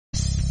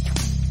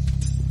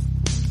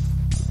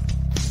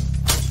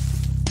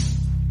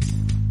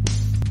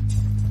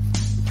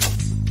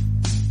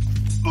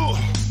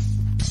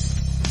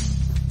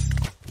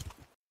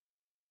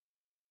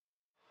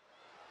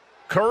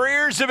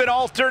Careers have been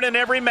altered in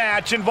every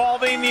match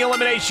involving the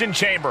Elimination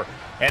Chamber.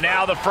 And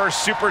now the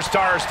first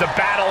superstars to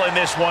battle in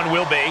this one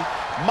will be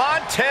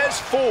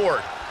Montez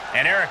Ford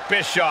and Eric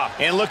Bischoff.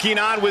 And looking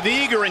on with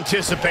eager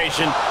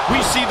anticipation,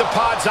 we see the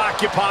pods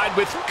occupied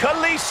with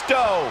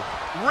Kalisto,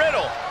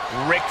 Riddle,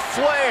 Ric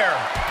Flair,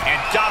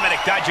 and Dominic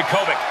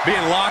Dijakovic.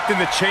 Being locked in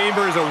the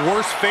chamber is a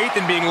worse fate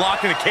than being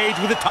locked in a cage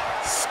with a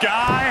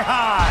sky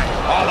high.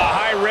 Oh, the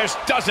high risk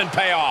doesn't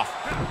pay off.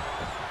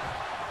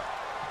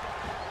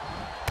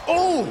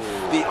 Oh,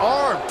 the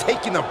arm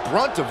taking the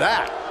brunt of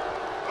that.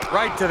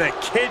 Right to the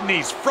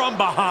kidneys from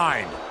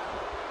behind.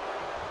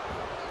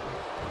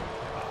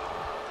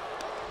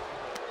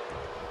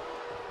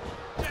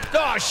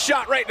 Oh,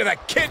 shot right to the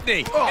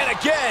kidney. Oh. And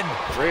again.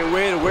 Great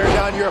way to wear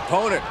down your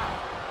opponent.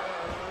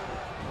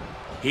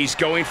 He's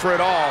going for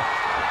it all.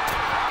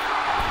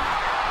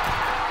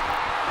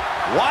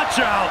 Watch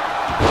out.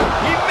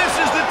 He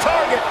misses the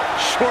target.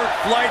 Short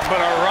flight, but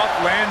a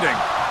rough landing.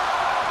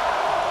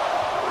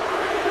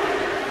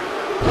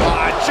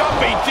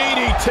 Jumping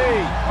DDT.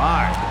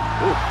 My.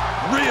 Ooh,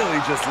 really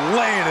just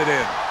laying it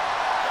in.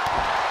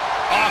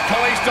 Oh,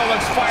 Kalisto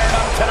looks fired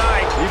up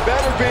tonight. He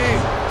better be.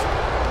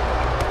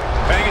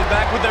 Bang it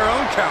back with their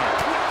own counter.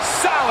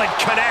 Solid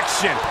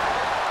connection.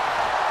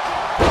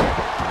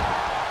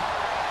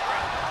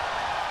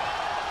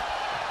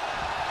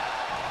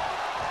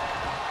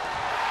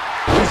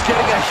 He's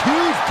getting a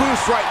huge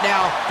boost right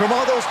now from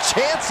all those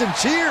chants and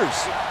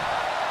cheers.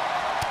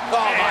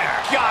 Oh, my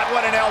God,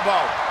 what an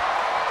elbow.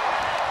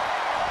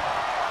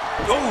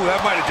 Oh, that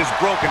might have just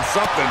broken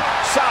something.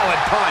 Solid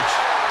punch.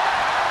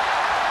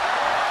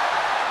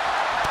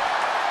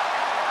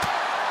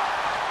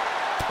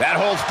 That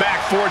holds back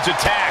Ford's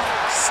attack.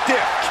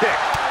 Stiff kick.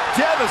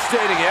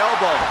 Devastating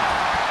elbow.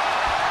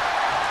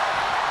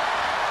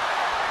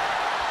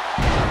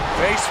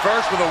 Face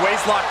first with a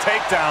waistlock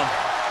takedown.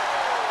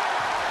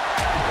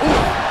 Ooh.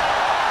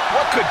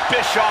 What could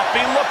Bischoff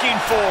be looking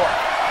for?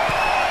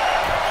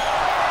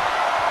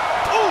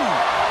 Ooh.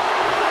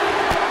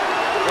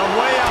 From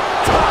way up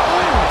top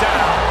and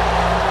down.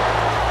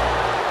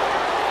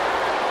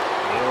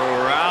 Oh,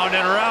 round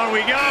and round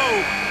we go.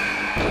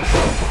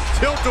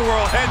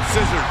 Tilt-a-whirl head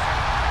scissors.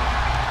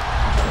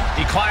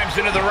 He climbs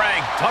into the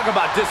ring. Talk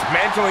about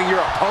dismantling your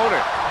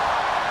opponent.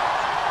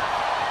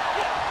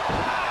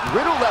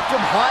 Riddle left him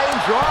high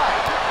and dry.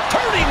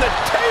 Turning the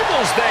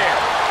tables there.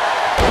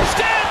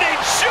 Standing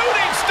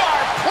shooting star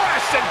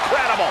press.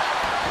 Incredible.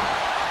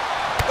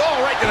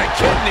 Oh, right to the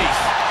kidneys.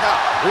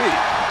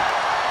 Golly.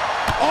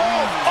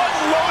 Oh,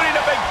 unloading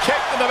a big kick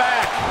to the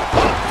back.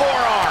 Up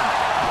forearm.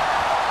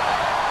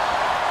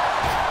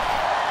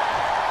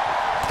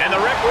 And the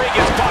referee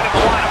gets caught in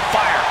the line of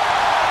fire.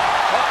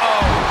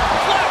 Uh-oh.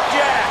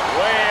 Flapjack.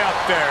 Way up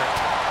there.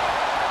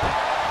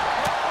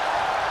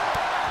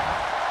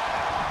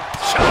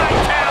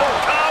 Chi-Town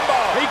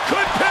combo. He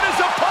could pin his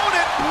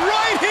opponent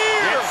right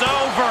here. It's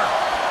over.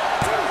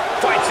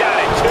 Fights out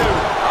at 2.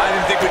 I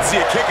didn't think we'd see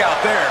a kick out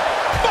there.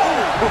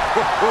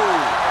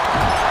 Boom.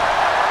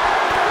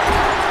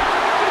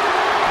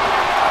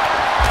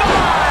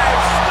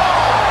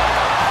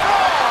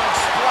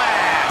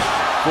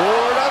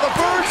 Ford on the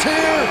verge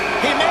here.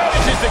 He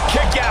manages to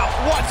kick out.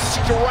 What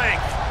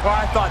strength. Oh,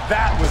 I thought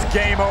that was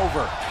game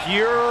over.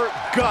 Pure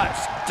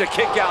guts to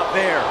kick out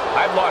there.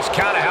 I've lost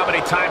count of how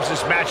many times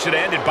this match should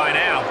have ended by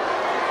now.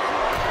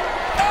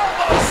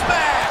 Elbow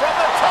smash from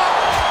the top.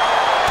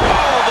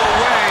 All the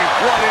way.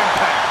 What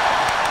impact.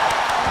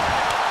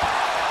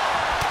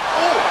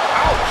 Oh,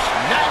 ouch.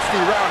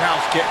 Nasty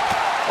roundhouse kick.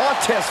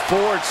 Montez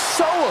Ford,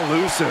 so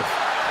elusive.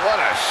 What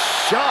a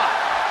shot.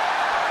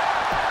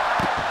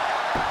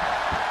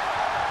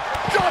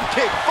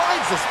 Kick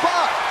finds the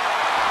spot.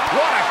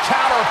 What a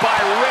counter by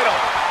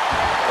Riddle.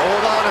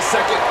 Hold on a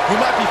second. He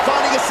might be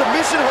finding a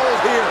submission hold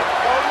here.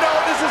 Oh, no,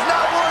 this is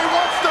not where he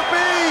wants to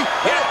be.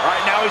 Yeah,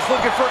 right now he's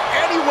looking for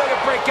any way to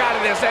break out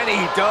of this, and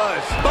he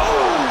does.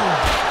 Boom.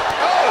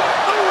 Oh,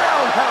 the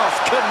roundhouse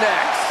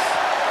connects.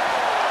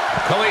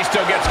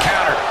 Kalisto gets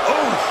countered.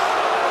 Oh.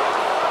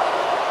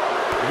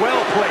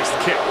 Well-placed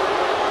kick.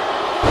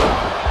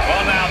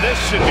 Well, now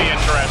this should be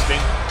interesting.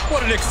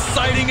 What an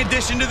exciting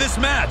addition to this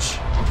match.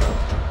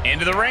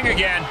 Into the ring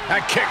again.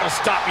 That kick will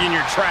stop you in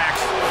your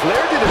tracks.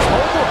 Flair did his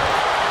homework.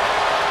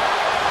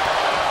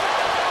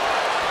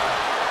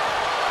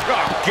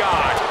 Oh,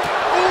 God.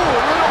 Ooh,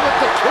 Riddle with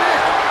the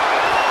kick.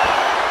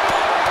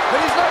 And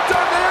he's not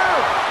done there.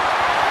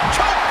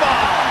 Choke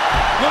bomb.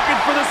 Looking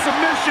for the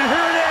submission.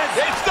 Here it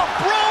is. It's the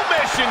bro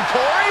mission,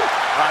 Corey.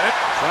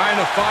 Trying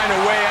to find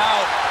a way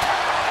out.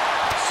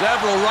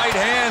 Several right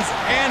hands,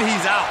 and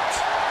he's out.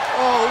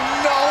 Oh,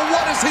 no.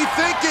 What is he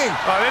thinking?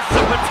 This is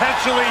a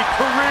potentially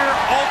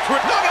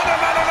career-altering... No.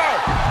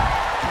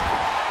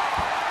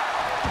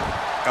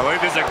 I look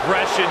at this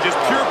aggression, just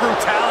pure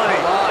brutality.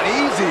 Come on,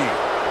 easy.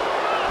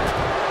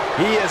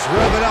 He is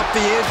revving up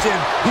the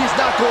engine. He's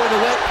not going to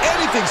let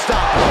anything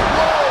stop him.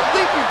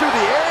 Whoa, leaping through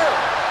the air.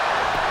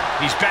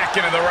 He's back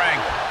into the ring.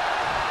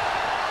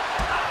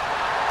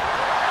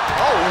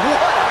 Oh, what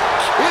a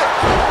kick.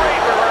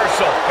 Great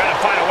reversal. Gotta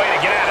find a way to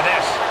get out of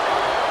this.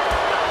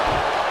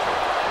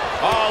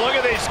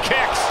 Nice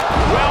kicks.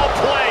 Well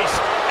placed.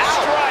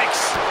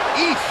 Strikes.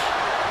 Eesh.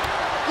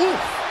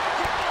 Oof.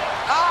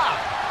 Ah.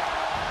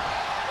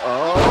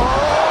 Oh.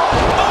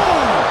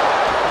 Boom.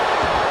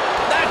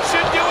 That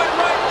should do it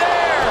right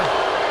there.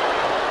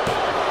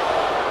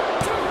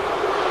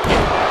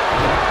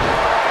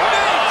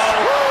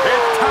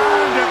 It's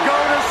time to go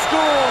to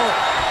school.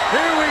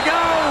 Here we go.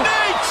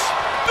 Nate's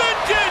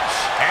vintage.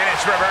 And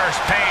it's reverse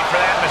pain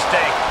for that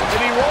mistake. If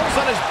he rolls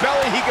on his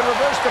belly, he can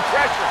reverse the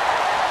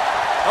pressure.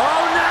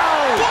 Oh,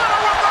 no. What a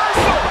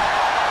reversal.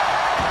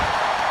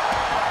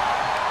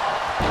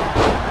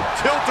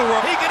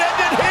 Tilt-a-whirl. He can end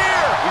it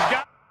here. He's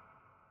got...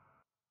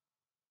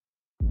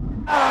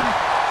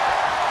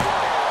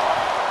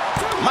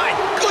 My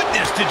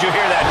goodness, did you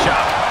hear that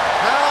chop?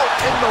 How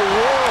in the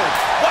world?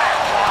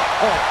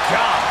 Whack! Oh,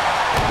 God.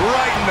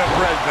 Right in the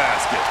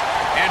breadbasket.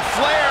 And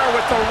Flair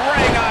with the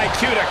ring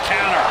IQ to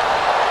counter.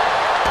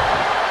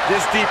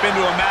 This deep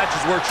into a match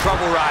is where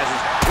trouble rises,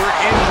 where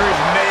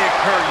injuries may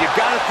occur. You've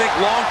got to think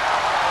long.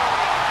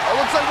 It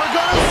looks like we're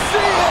gonna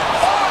see it.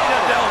 Ida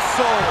del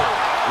Sol.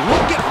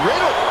 Look at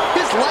Riddle.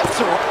 His legs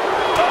are...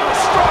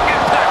 Strong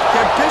impact.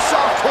 Can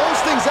Bischoff close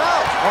things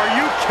out? Are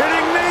you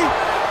kidding me?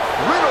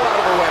 Riddle out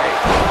of the way.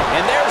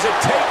 And there's a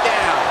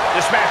takedown.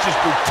 This match's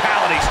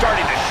brutality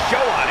starting to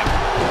show on him.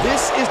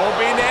 This is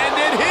Hoping to end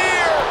it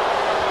here.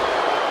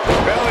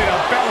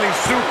 Belly-to-belly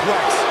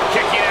suplex.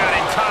 Kicking out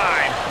in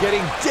time.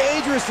 getting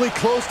dangerously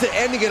close to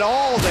ending it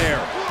all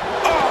there.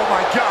 Oh, my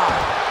God.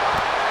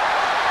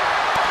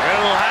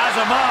 Riddle has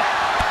him up.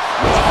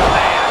 Oh,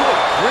 man. Good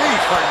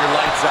grief. Turn your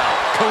lights out.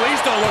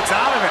 Kalisto looks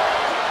out of it.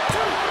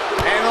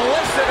 And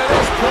listen to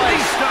this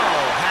place. Kalisto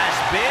has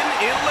been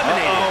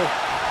eliminated.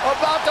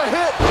 About to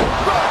hit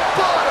rock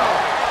bottom.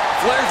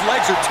 Flair's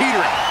legs are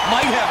teetering.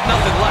 Might have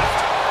nothing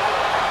left.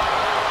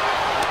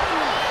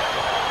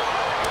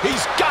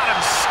 He's got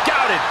him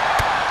scouted.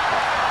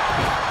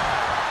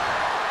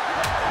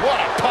 What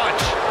a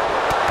punch.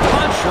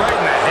 Punch right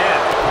in the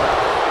head.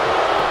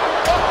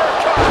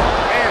 Uppercut.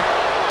 And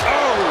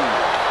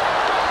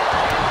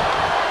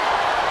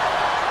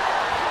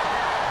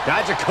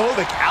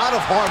Dijakovic out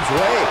of harm's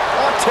way.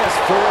 Montez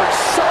Ford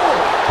solo.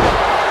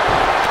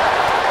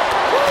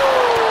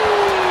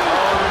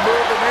 The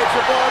move that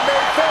Nature Boy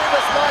made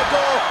famous,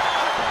 Michael.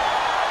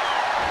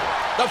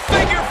 the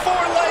figure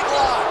four leg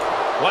lock.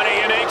 What a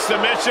unique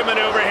submission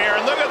maneuver here.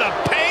 And look at the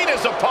pain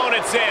his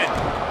opponent's in.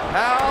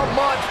 How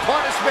much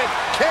punishment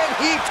can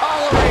he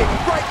tolerate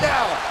right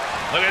now?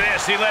 Look at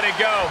this. He let it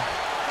go.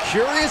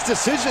 Curious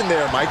decision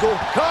there, Michael.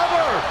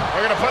 Cover.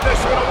 They're going to put this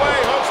one away.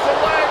 Hooks the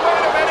leg.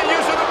 Wait a minute.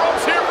 Using the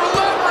ropes here for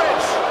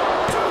leverage.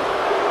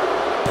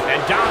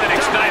 And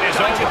Dominic's night is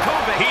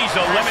over. He's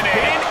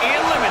eliminated.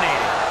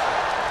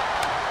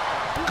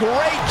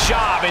 Great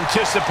job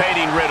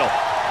anticipating Riddle.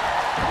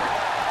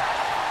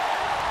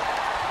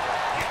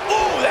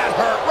 Ooh, that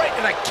hurt right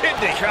in the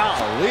kidney.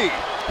 Golly.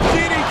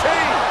 DDT.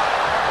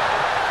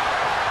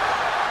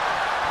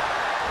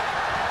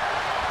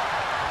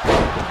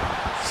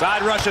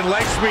 Side Russian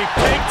leg sweep,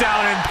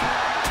 takedown,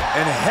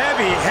 and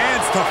heavy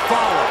hands to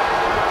follow.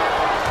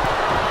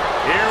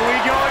 Here we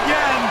go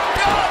again.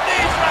 Oh,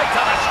 knees right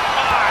to the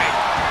spine.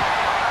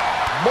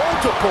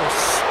 Multiple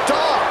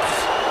stops.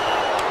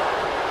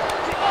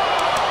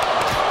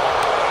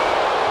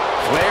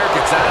 Flair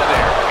gets out of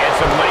there. And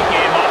some late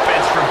game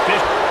offense from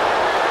Fish.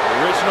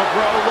 Original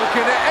Bro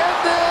looking to end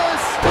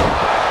this.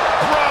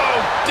 Bro,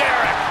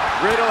 Derek.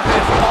 Riddle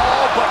has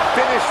all but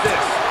finished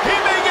this. He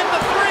may get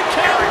the 3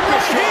 count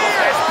right here.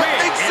 I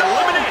think so.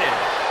 Eliminated.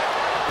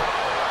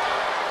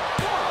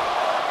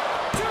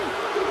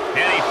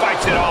 And he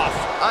fights it off.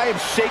 I am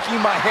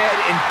shaking my head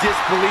in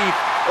disbelief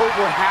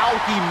over how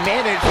he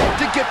managed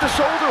to get the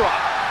shoulder up.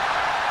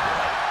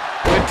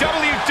 The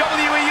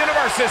WWE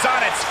Universe is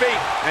on its feet.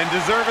 And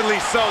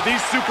deservedly so.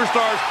 These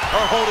superstars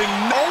are holding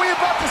no... Are we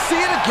about to see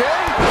it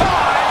again?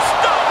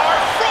 Five-star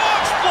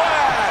frog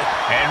splash!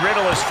 And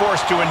Riddle is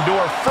forced to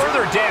endure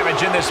further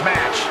damage in this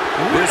match.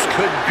 This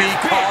could be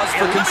cause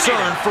for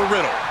concern for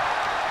Riddle.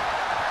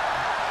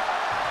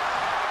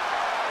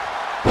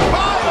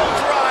 Pile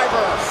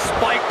driver!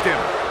 Spiked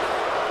him.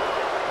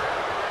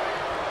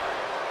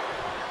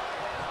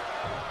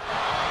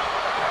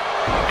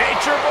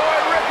 Nature Boy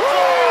Rick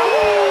Flair!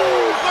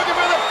 Looking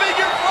for the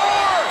figure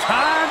four!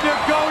 Time to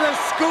go to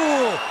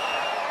school.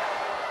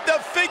 The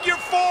figure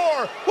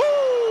four!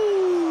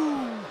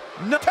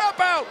 Woo! No. Tap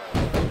out!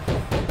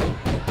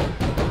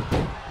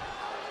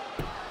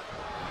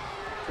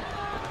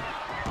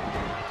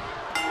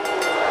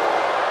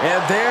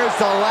 And there's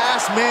the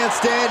last man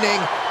standing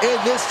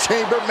in this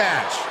chamber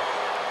match.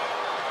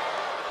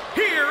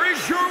 Here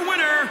is your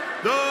winner,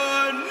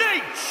 the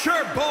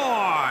Nature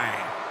Boy,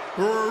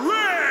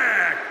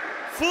 Ric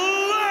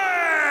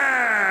Flair!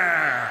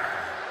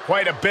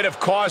 Quite a bit of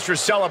cause for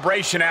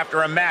celebration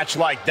after a match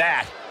like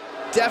that.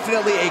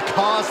 Definitely a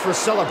cause for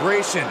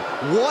celebration.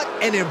 What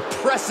an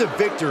impressive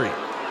victory.